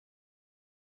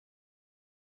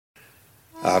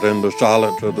Out in the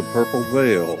silence of the purple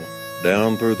veil,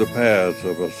 down through the paths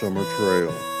of a summer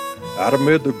trail, out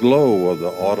amid the glow of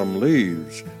the autumn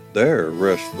leaves, there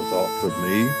rest the thoughts of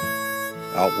me.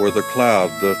 Out where the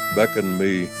clouds thus beckon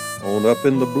me, on up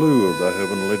in the blue of the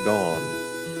heavenly dawn,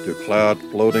 to clouds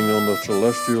floating on the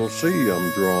celestial sea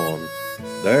I'm drawn.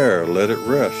 There let it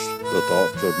rest, the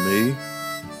thoughts of me.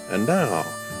 And now,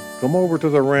 come over to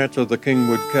the ranch of the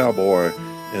Kingwood Cowboy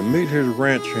and meet his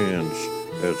ranch hands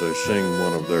as they sing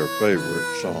one of their favorite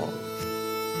songs.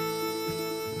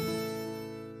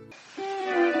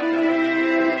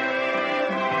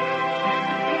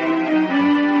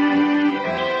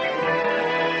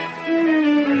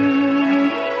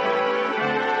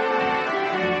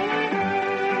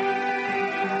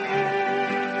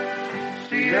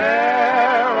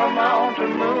 Sierra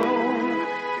Mountain Moon,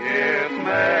 it's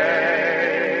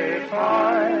Maytime,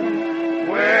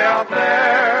 way out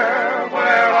there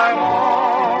where I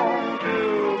want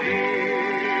to be.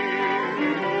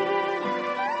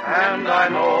 And I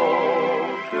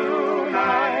know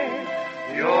tonight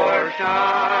you're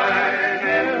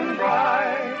shining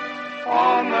bright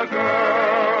on the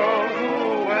girl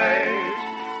who waits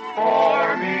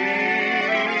for me.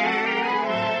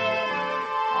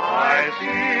 I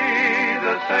see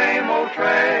the same old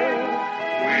trail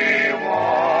we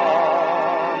wandered,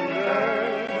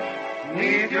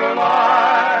 'neath your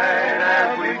light as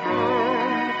we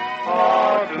croon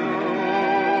our tune.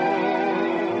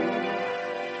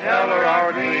 Tell her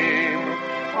our dream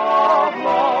of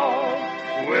love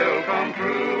will come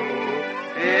true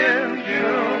in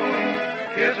June.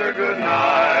 Kiss her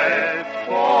goodnight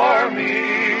for me,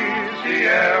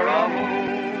 Sierra Moon.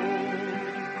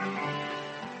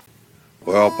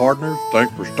 Well, partners,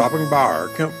 thanks for stopping by our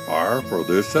campfire for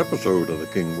this episode of the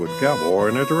Kingwood Cowboy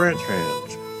and his ranch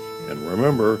hands. And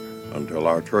remember, until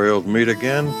our trails meet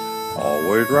again,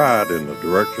 always ride in the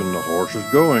direction the horse is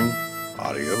going.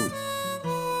 Adios.